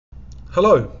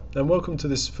Hello and welcome to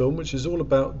this film, which is all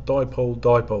about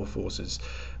dipole-dipole forces,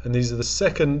 and these are the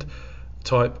second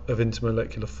type of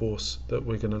intermolecular force that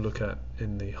we're going to look at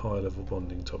in the higher level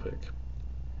bonding topic.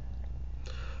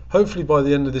 Hopefully by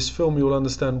the end of this film you'll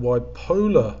understand why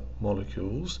polar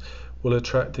molecules will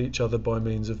attract each other by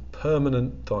means of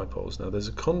permanent dipoles. Now there's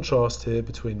a contrast here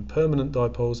between permanent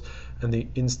dipoles and the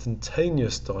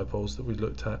instantaneous dipoles that we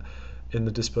looked at in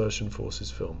the dispersion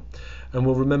forces film. And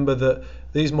we'll remember that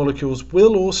these molecules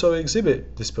will also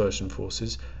exhibit dispersion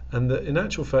forces, and that in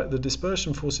actual fact the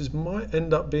dispersion forces might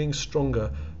end up being stronger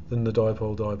than the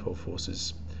dipole-dipole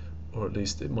forces, or at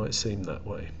least it might seem that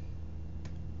way.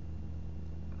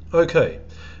 Okay,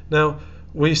 now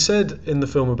we said in the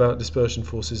film about dispersion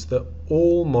forces that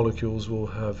all molecules will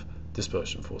have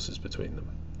dispersion forces between them.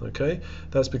 Okay,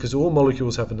 that's because all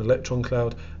molecules have an electron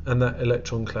cloud, and that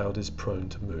electron cloud is prone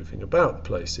to moving about the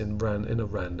place in a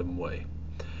random way.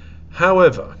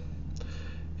 However,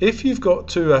 if you've got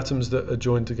two atoms that are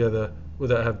joined together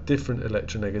that have different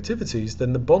electronegativities,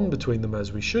 then the bond between them,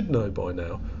 as we should know by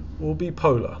now, will be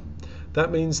polar.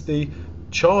 That means the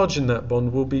charge in that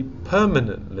bond will be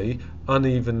permanently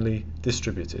unevenly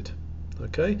distributed.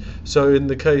 Okay, so in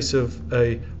the case of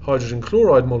a hydrogen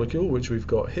chloride molecule, which we've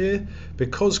got here,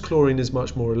 because chlorine is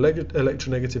much more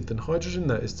electronegative than hydrogen,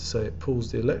 that is to say it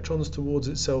pulls the electrons towards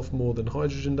itself more than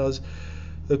hydrogen does,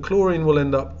 the chlorine will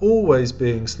end up always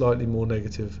being slightly more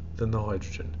negative than the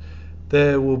hydrogen.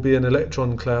 There will be an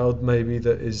electron cloud maybe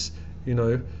that is,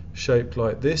 shaped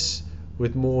like this,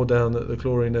 with more down at the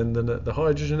chlorine end than at the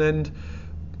hydrogen end,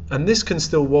 and this can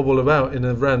still wobble about in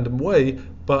a random way,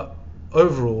 but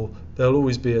overall there'll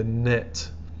always be a net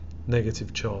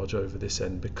negative charge over this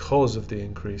end because of the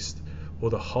increased or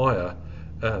the higher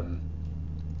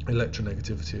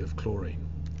electronegativity of chlorine.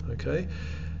 Okay,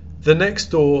 the next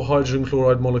door hydrogen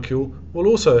chloride molecule will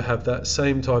also have that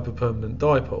same type of permanent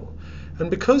dipole,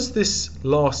 and because this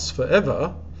lasts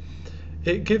forever,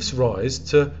 it gives rise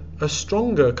to a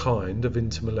stronger kind of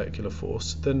intermolecular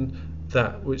force than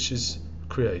that which is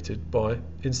created by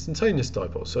instantaneous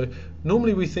dipoles. So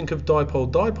normally we think of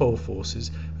dipole-dipole forces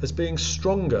as being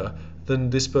stronger than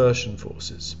dispersion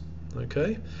forces.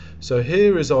 Okay, so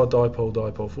here is our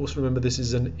dipole-dipole force. Remember, this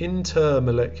is an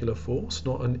intermolecular force,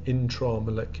 not an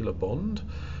intramolecular bond.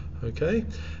 Okay,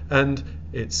 and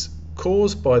it's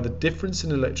caused by the difference in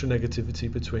electronegativity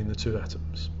between the two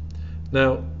atoms.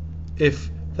 Now, if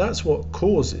that's what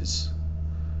causes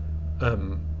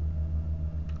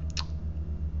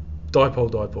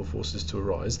dipole-dipole forces to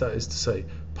arise, that is to say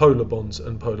polar bonds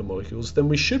and polar molecules, then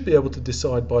we should be able to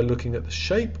decide by looking at the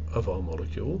shape of our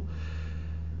molecule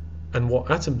and what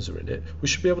atoms are in it, we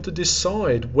should be able to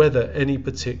decide whether any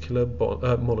particular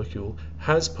molecule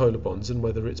has polar bonds and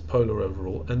whether it's polar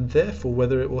overall, and therefore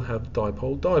whether it will have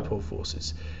dipole-dipole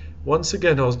forces. Once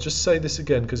again, I'll just say this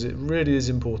again because it really is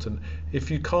important. If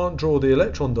you can't draw the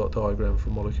electron dot diagram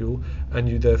for a molecule and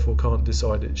you therefore can't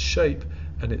decide its shape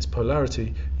and its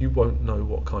polarity, you won't know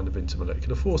what kind of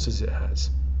intermolecular forces it has.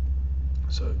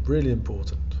 So really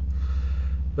important.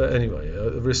 But anyway,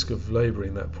 at the risk of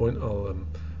labouring that point, I'll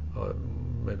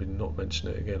maybe not mention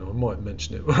it again, or I might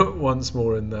mention it once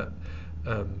more in that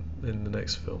in the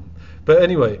next film. But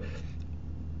anyway,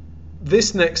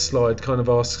 this next slide kind of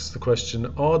asks the question,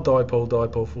 are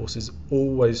dipole-dipole forces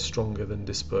always stronger than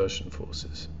dispersion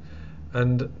forces?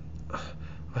 And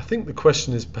I think the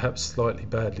question is perhaps slightly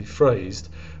badly phrased,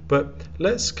 but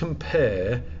let's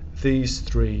compare these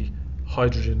three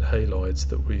hydrogen halides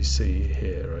that we see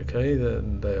here. Okay,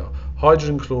 then they are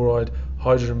hydrogen chloride,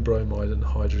 hydrogen bromide and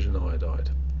hydrogen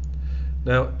iodide.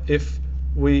 Now if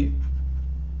we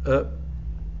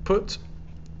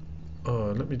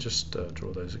let me just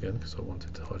draw those again because I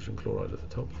wanted hydrogen chloride at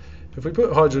the top. If we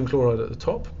put hydrogen chloride at the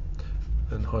top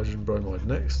and hydrogen bromide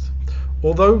next,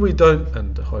 although we don't,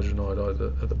 and hydrogen iodide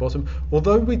at the bottom,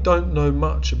 although we don't know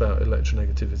much about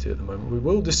electronegativity at the moment, we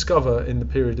will discover in the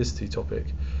periodicity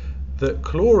topic that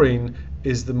chlorine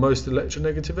is the most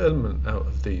electronegative element out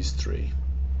of these three.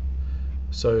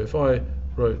 So if I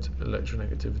wrote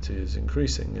electronegativity is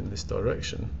increasing in this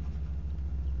direction,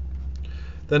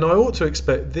 then I ought to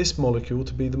expect this molecule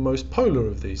to be the most polar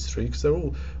of these three, because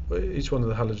each one of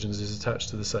the halogens is attached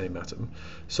to the same atom.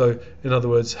 So in other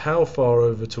words, how far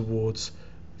over towards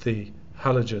the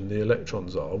halogen the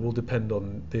electrons are will depend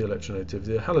on the electronegativity of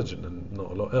the halogen and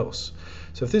not a lot else.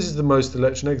 So if this is the most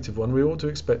electronegative one, we ought to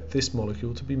expect this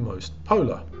molecule to be most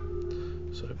polar.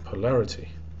 So polarity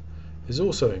is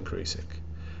also increasing,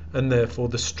 and therefore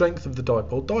the strength of the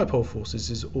dipole-dipole forces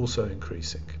is also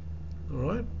increasing. All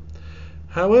right.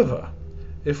 However,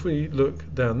 if we look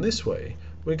down this way,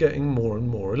 we're getting more and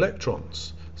more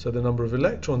electrons. So the number of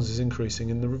electrons is increasing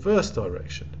in the reverse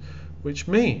direction, which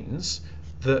means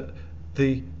that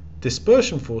the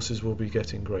dispersion forces will be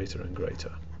getting greater and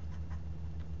greater.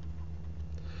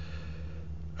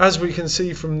 As we can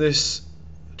see from this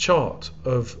chart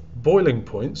of boiling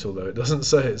points, although it doesn't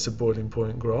say it's a boiling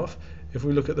point graph, if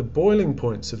we look at the boiling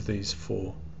points of these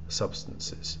four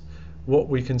substances, what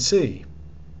we can see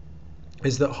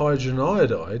is that hydrogen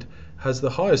iodide has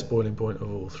the highest boiling point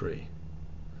of all three.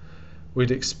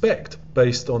 We'd expect,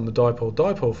 based on the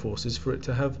dipole-dipole forces, for it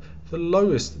to have the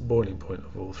lowest boiling point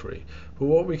of all three. But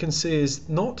what we can see is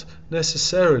not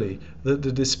necessarily that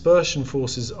the dispersion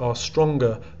forces are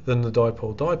stronger than the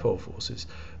dipole-dipole forces,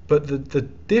 but the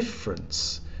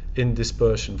difference in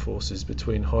dispersion forces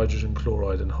between hydrogen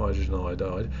chloride and hydrogen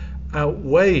iodide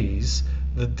outweighs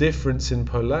the difference in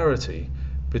polarity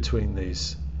between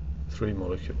these three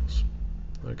molecules.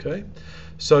 Okay,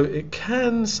 so it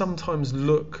can sometimes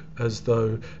look as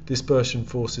though dispersion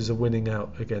forces are winning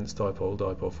out against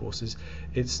dipole-dipole forces.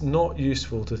 It's not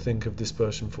useful to think of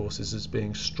dispersion forces as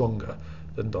being stronger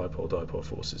than dipole-dipole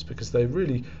forces, because they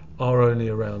really are only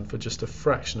around for just a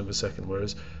fraction of a second,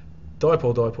 whereas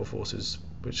dipole-dipole forces,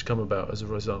 which come about as a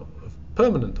result of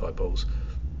permanent dipoles,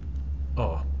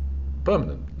 are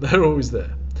permanent. They're always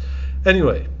there.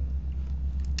 Anyway,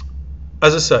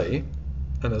 as I say,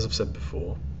 and as I've said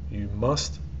before, you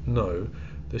must know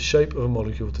the shape of a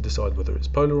molecule to decide whether it's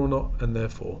polar or not, and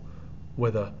therefore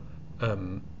whether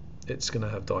it's going to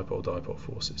have dipole-dipole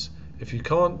forces. If you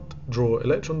can't draw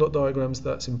electron dot diagrams,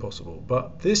 that's impossible.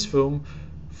 But this film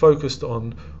focused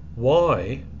on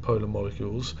why polar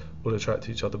molecules will attract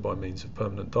each other by means of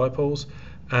permanent dipoles,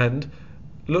 and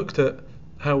looked at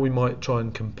how we might try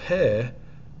and compare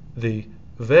the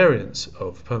variance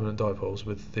of permanent dipoles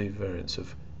with the variance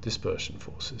of dispersion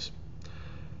forces.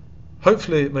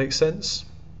 Hopefully it makes sense.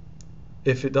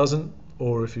 If it doesn't,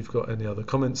 or if you've got any other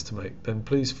comments to make, then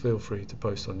please feel free to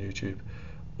post on YouTube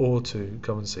or to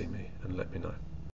come and see me and let me know.